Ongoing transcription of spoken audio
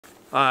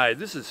Hi,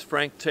 this is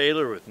Frank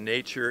Taylor with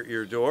Nature at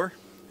Your Door,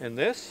 and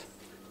this?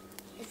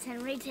 It's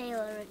Henry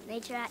Taylor with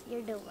Nature at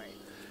Your Door.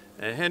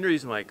 And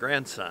Henry's my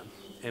grandson,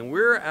 and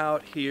we're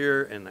out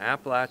here in the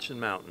Appalachian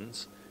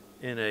Mountains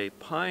in a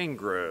pine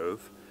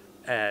grove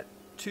at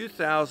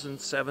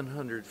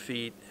 2,700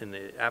 feet in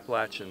the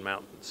Appalachian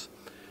Mountains.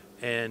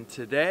 And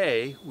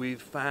today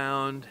we've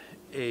found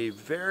a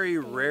very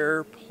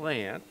rare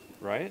plant,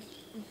 right?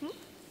 Mm-hmm.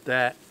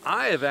 That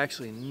I have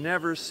actually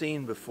never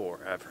seen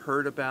before. I've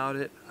heard about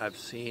it. I've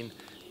seen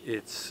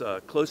its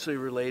closely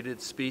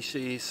related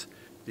species,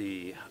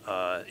 the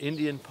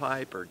Indian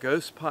pipe or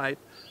ghost pipe,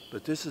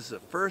 but this is the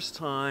first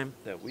time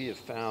that we have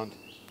found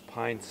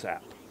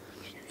Pinesap.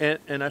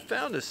 And I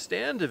found a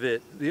stand of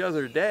it the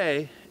other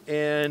day,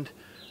 and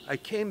I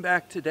came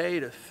back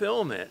today to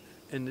film it,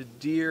 and the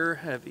deer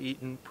have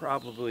eaten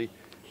probably,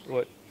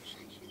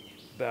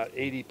 about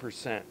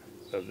 80%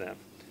 of them.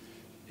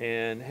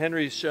 And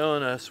Henry's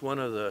showing us one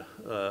of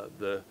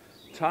the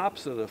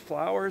tops of the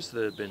flowers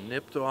that have been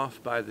nipped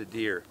off by the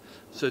deer.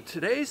 So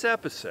today's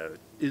episode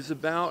is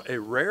about a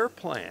rare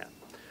plant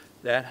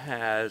that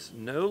has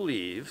no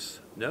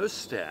leaves, no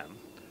stem,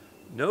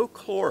 no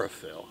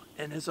chlorophyll,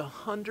 and is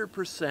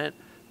 100%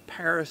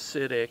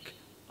 parasitic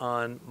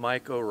on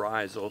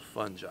mycorrhizal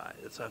fungi.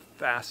 It's a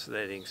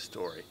fascinating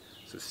story,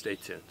 so stay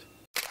tuned.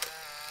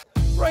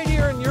 Right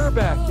here in your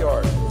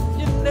backyard,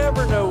 you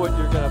never know what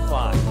you're going to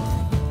find.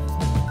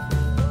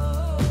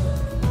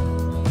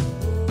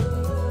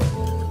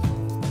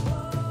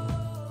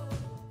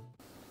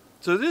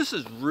 So this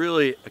is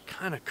really a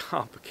kind of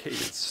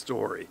complicated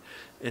story,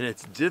 and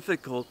it's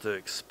difficult to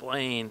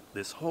explain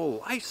this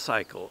whole life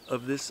cycle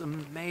of this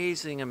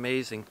amazing,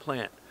 amazing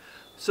plant.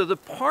 So the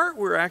part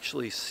we're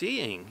actually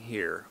seeing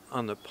here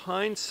on the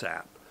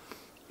Pinesap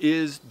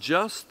is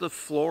just the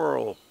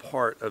floral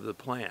part of the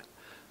plant.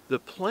 The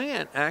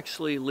plant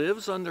actually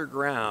lives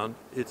underground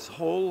its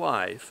whole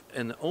life,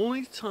 and the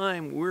only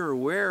time we're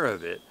aware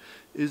of it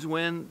is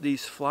when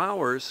these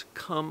flowers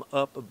come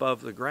up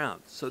above the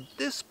ground. So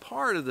this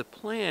part of the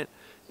plant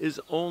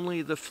is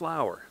only the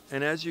flower.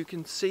 And as you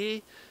can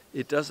see,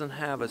 it doesn't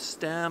have a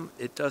stem,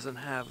 it doesn't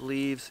have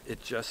leaves,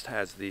 it just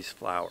has these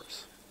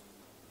flowers.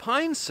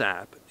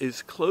 Pinesap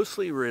is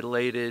closely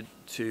related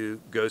to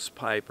ghost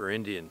pipe or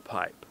Indian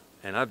pipe.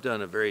 And I've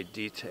done a very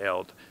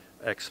detailed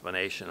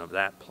explanation of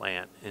that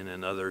plant in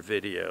another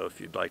video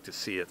if you'd like to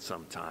see it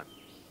sometime.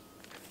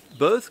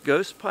 Both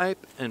ghost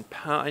pipe and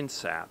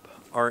Pinesap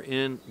are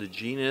in the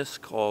genus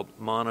called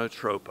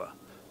Monotropa.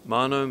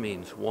 Mono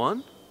means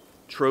one,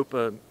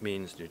 tropa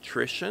means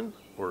nutrition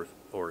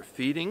or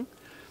feeding,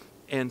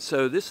 and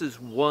so this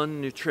is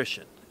one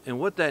nutrition. And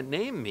what that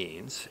name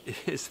means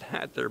is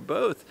that they're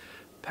both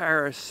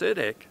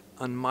parasitic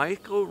on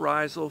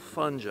mycorrhizal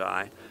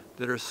fungi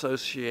that are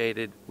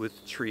associated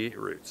with tree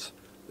roots.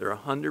 They're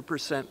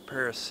 100%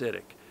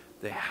 parasitic.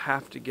 They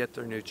have to get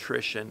their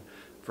nutrition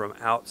from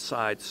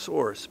outside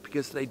source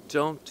because they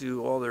don't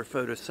do all their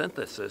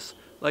photosynthesis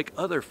like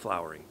other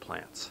flowering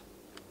plants.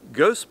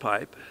 Ghost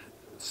pipe,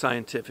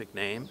 scientific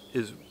name,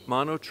 is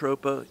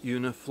Monotropa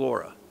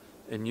uniflora,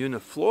 and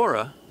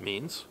uniflora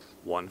means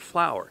one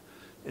flower.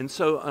 And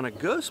so on a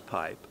ghost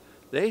pipe,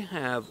 they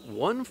have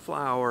one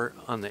flower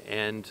on the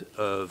end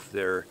of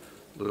their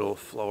little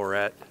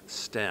floret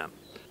stem.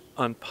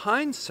 On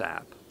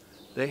Pinesap,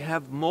 they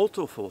have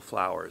multiple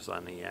flowers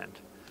on the end.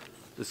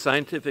 The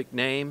scientific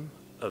name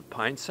of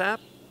Pinesap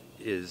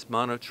is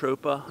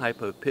Monotropa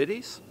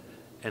hypopitys,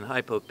 and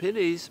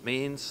hypopitys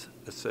means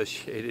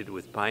associated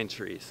with pine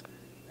trees.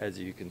 As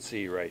you can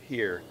see right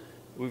here,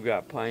 we've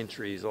got pine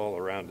trees all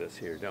around us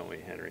here, don't we,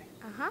 Henry?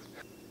 Uh-huh.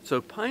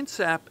 So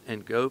Pinesap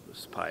and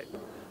ghost pipe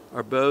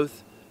are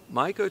both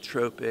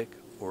mycotropic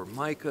or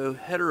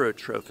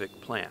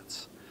myco-heterotrophic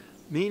plants,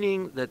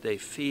 meaning that they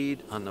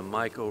feed on the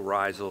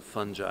mycorrhizal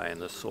fungi in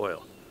the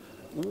soil.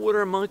 What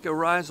are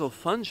mycorrhizal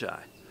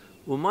fungi?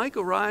 Well,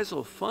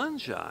 mycorrhizal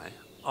fungi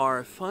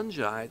are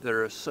fungi that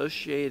are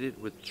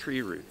associated with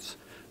tree roots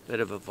that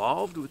have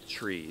evolved with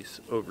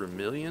trees over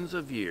millions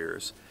of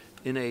years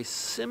in a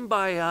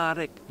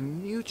symbiotic,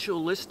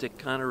 mutualistic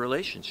kind of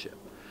relationship.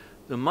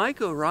 The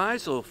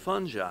mycorrhizal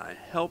fungi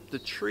help the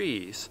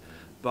trees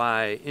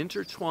by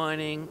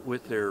intertwining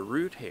with their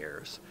root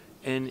hairs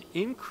and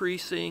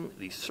increasing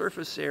the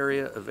surface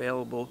area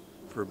available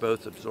for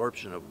both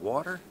absorption of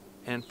water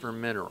and for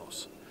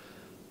minerals.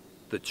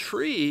 The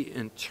tree,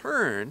 in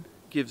turn,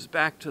 gives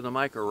back to the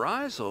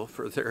mycorrhizal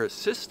for their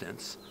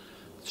assistance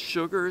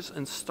sugars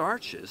and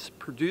starches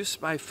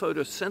produced by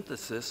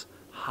photosynthesis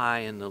high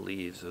in the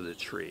leaves of the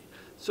tree.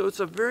 So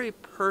it's a very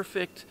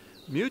perfect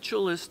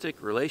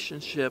mutualistic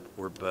relationship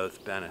where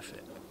both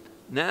benefit.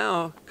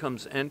 Now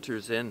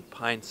enters in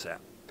Pinesap.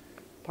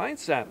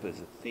 Pinesap is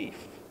a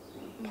thief.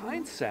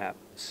 Pinesap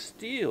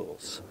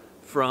steals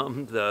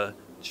from the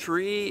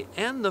tree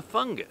and the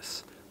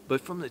fungus,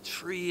 but from the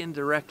tree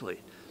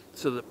indirectly.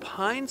 So the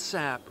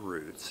Pinesap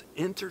roots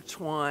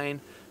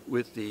intertwine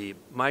with the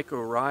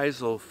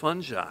mycorrhizal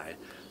fungi,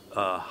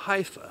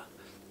 hypha,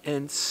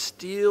 and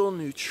steal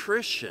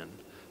nutrition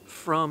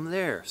from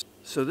there.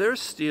 So they're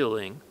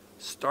stealing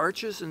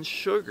starches and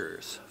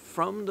sugars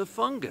from the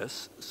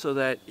fungus so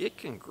that it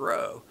can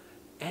grow,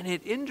 and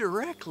it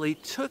indirectly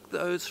took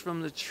those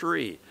from the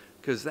tree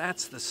because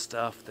that's the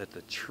stuff that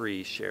the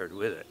tree shared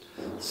with it.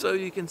 So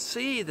you can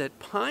see that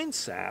pine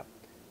sap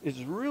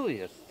is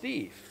really a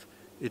thief.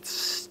 It's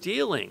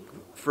stealing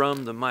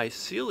from the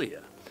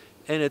mycelia,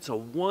 and it's a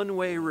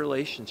one-way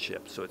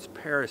relationship, so it's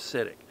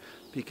parasitic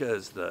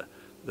because the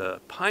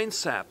pine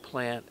sap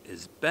plant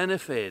is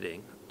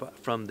benefiting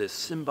from this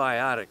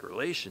symbiotic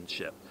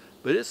relationship,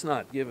 but it's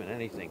not giving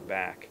anything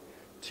back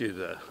to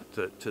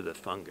the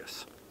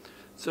fungus.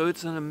 So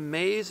it's an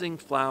amazing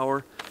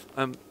flower.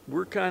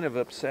 We're kind of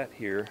upset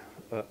here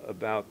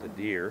about the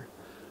deer.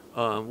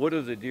 What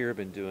have the deer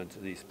been doing to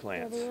these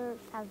plants? The deer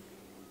have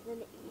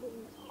been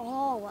eating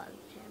all of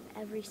them,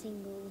 every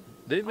single.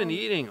 They've been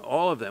eating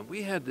all of them.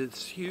 We had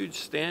this huge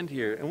stand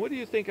here, and what do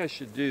you think I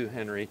should do,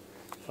 Henry,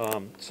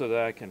 so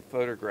that I can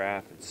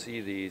photograph and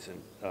see these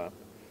and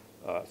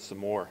some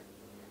more?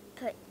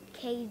 Put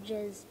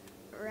cages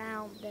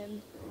around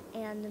them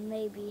and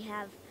maybe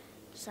have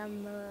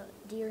some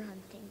deer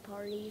hunting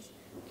parties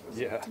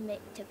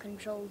to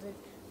control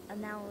the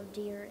amount of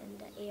deer in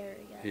the area.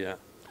 Yeah.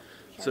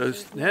 So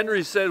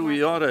Henry said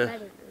we ought to.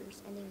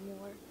 Predators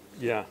anymore.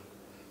 Yeah.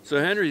 So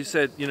Henry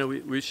said, you know,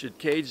 we should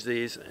cage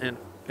these, and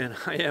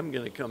I am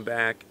going to come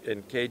back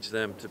and cage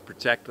them to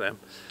protect them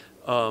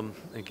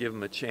and give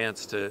them a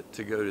chance to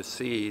go to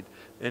seed.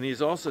 And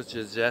he's also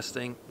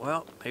suggesting,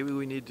 well, maybe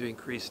we need to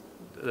increase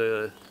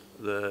the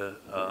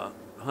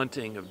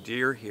hunting of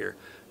deer here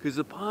because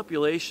the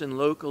population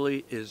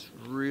locally is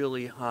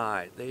really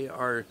high. They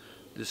are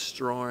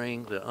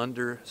destroying the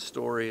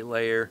understory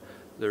layer.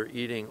 They're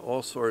eating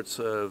all sorts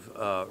of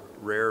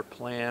rare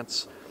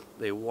plants.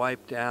 They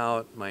wiped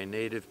out my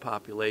native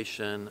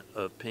population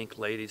of pink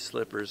lady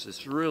slippers.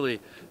 It's really,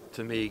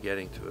 to me,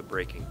 getting to a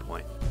breaking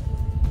point.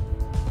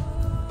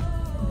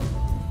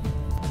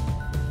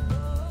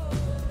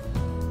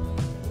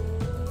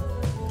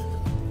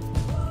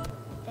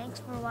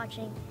 Thanks for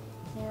watching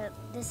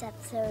this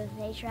episode of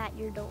Nature at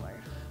Your Door.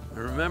 And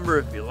remember,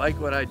 if you like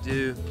what I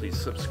do, please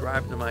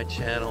subscribe to my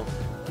channel,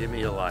 give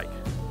me a like.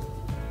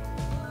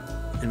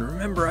 And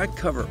remember, I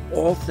cover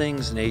all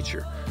things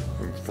nature,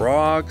 from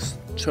frogs,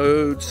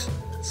 toads,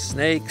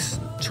 snakes,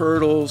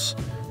 turtles,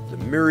 the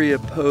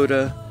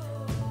myriapoda,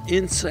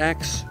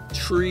 insects,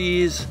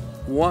 trees,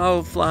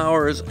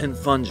 wildflowers, and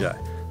fungi.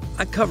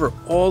 I cover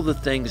all the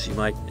things you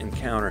might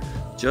encounter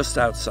just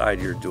outside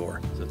your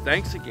door. So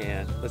thanks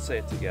again, let's say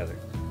it together,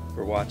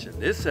 for watching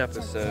this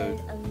episode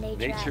of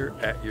Nature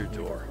at Your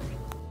Door.